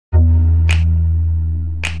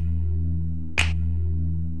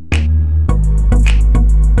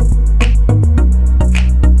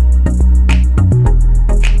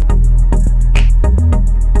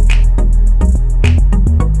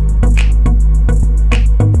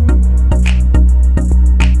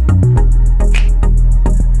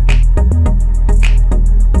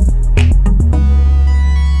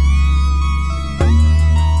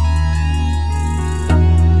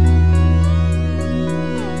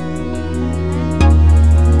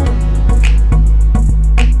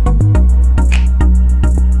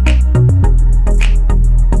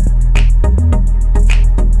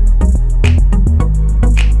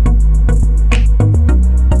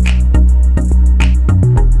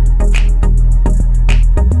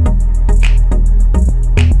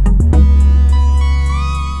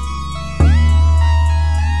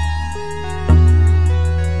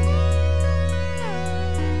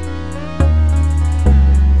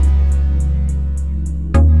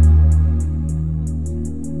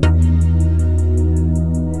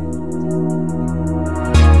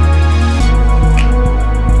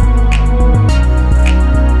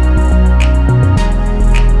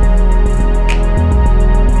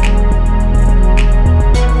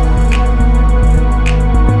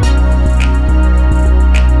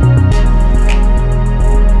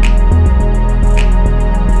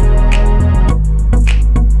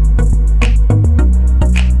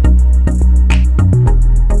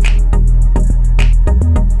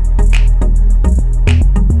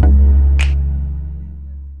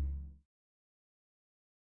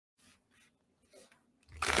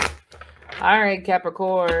All right,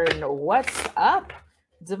 Capricorn, what's up?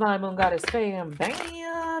 Divine Moon Goddess fam,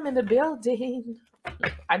 bam, in the building.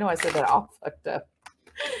 I know I said that all fucked up.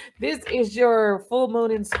 This is your full moon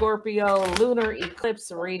in Scorpio lunar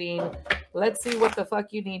eclipse reading. Let's see what the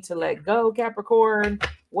fuck you need to let go, Capricorn.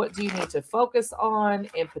 What do you need to focus on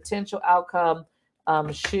and potential outcome?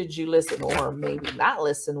 Should you listen or maybe not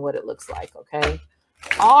listen, what it looks like, okay?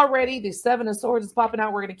 Already the 7 of Swords is popping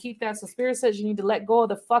out. We're going to keep that. So Spirit says you need to let go of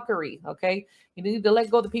the fuckery, okay? You need to let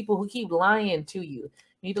go of the people who keep lying to you.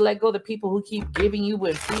 You need to let go of the people who keep giving you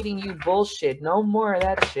and feeding you bullshit. No more of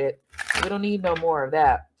that shit. We don't need no more of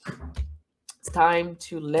that. It's time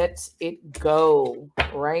to let it go,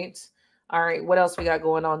 right? All right, what else we got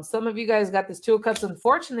going on? Some of you guys got this 2 of Cups.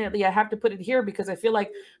 Unfortunately, I have to put it here because I feel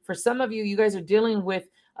like for some of you, you guys are dealing with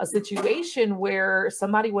a situation where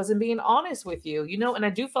somebody wasn't being honest with you, you know, and I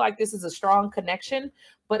do feel like this is a strong connection,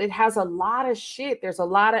 but it has a lot of shit. There's a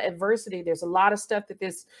lot of adversity. There's a lot of stuff that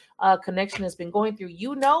this connection has been going through.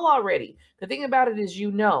 You know already. The thing about it is, you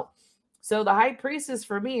know. So the High Priestess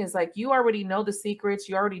for me is like, you already know the secrets.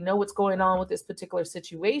 You already know what's going on with this particular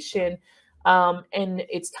situation. And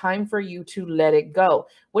it's time for you to let it go.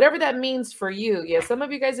 Whatever that means for you. Yeah, some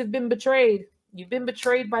of you guys have been betrayed. You've been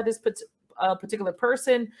betrayed by this particular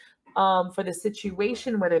person for the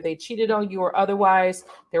situation, whether they cheated on you or otherwise.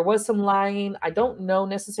 There was some lying. I don't know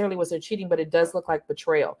necessarily was there cheating, but it does look like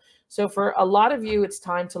betrayal. So for a lot of you, it's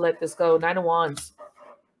time to let this go. 9 of Wands.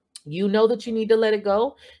 You know that you need to let it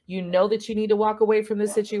go. You know that you need to walk away from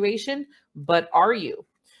this situation, but are you?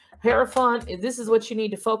 Hierophant, this is what you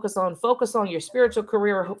need to focus on. Focus on your spiritual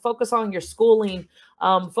career. Focus on your schooling.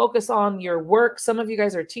 Focus on your work. Some of you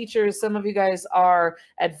guys are teachers. Some of you guys are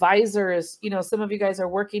advisors. You know, some of you guys are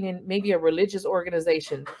working in maybe a religious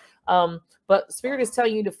organization. But Spirit is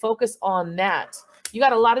telling you to focus on that. You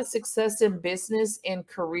got a lot of success in business and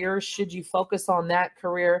career. Should you focus on that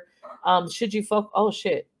career? Should you focus? Oh,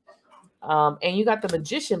 shit. And you got the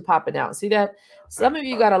Magician popping out. See that? Some of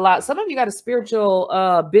you got a lot. Some of you got a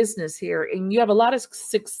spiritual business here, and you have a lot of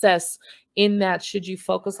success in that. Should you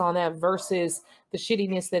focus on that versus the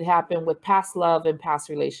shittiness that happened with past love and past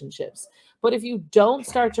relationships? But if you don't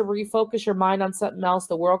start to refocus your mind on something else,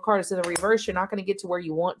 the World card is in the reverse. You're not going to get to where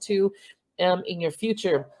you want to in your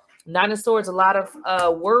future. 9 of Swords, a lot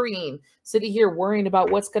of worrying, sitting here worrying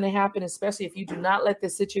about what's going to happen, especially if you do not let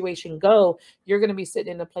this situation go. You're going to be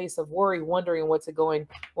sitting in a place of worry, wondering what's going.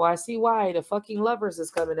 Well, I see why the fucking Lovers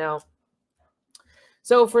is coming out.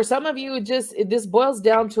 So for some of you, this boils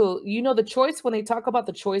down to, you know, the choice. When they talk about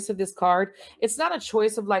the choice of this card, it's not a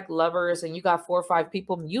choice of like lovers and you got 4 or 5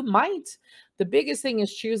 people. You might. The biggest thing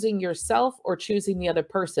is choosing yourself or choosing the other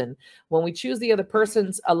person. When we choose the other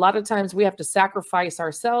persons, a lot of times we have to sacrifice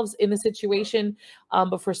ourselves in the situation.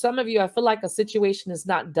 But for some of you, I feel like a situation is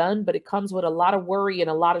not done, but it comes with a lot of worry and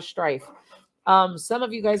a lot of strife. Some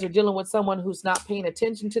of you guys are dealing with someone who's not paying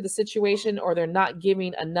attention to the situation, or they're not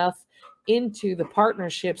giving enough into the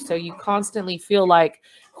partnership. So you constantly feel like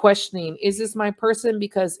questioning, is this my person?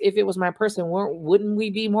 Because if it was my person, wouldn't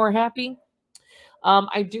we be more happy?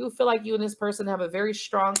 I do feel like you and this person have a very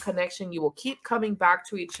strong connection. You will keep coming back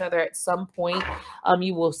to each other at some point.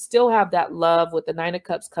 You will still have that love with the 9 of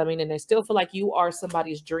Cups coming, and I still feel like you are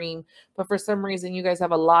somebody's dream. But for some reason, you guys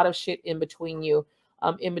have a lot of shit in between you,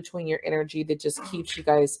 in between your energy that just keeps you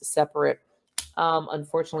guys separate.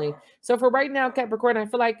 Unfortunately. So for right now, Capricorn, I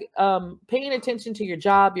feel like paying attention to your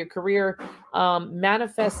job, your career,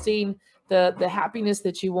 manifesting the happiness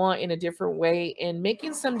that you want in a different way, and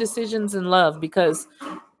making some decisions in love, because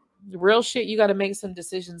the real shit, you got to make some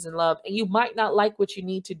decisions in love. And you might not like what you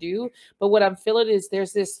need to do, but what I'm feeling is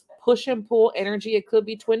there's this push and pull energy. It could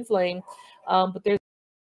be twin flame, but there's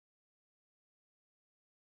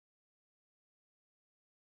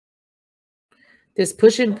this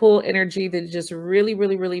push and pull energy that just really,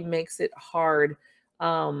 really, really makes it hard.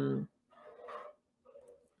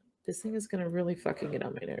 This thing is going to really fucking get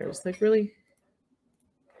on my nerves. Like, really?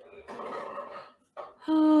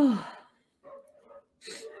 Oh.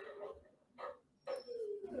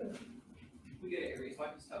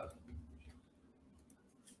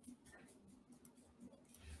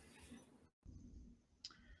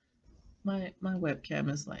 My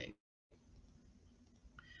webcam is like,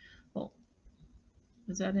 oh,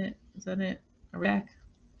 is that it? Is that it? Are we back?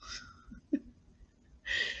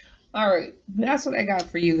 All right, that's what I got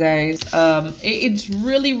for you guys. It's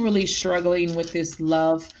really, really struggling with this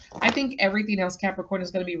love. I think everything else, Capricorn, is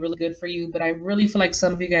going to be really good for you, but I really feel like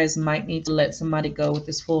some of you guys might need to let somebody go with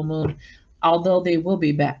this full moon, although they will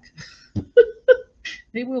be back.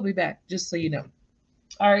 They will be back, just so you know.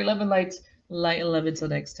 All right, love and lights, light and love until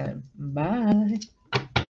next time. Bye.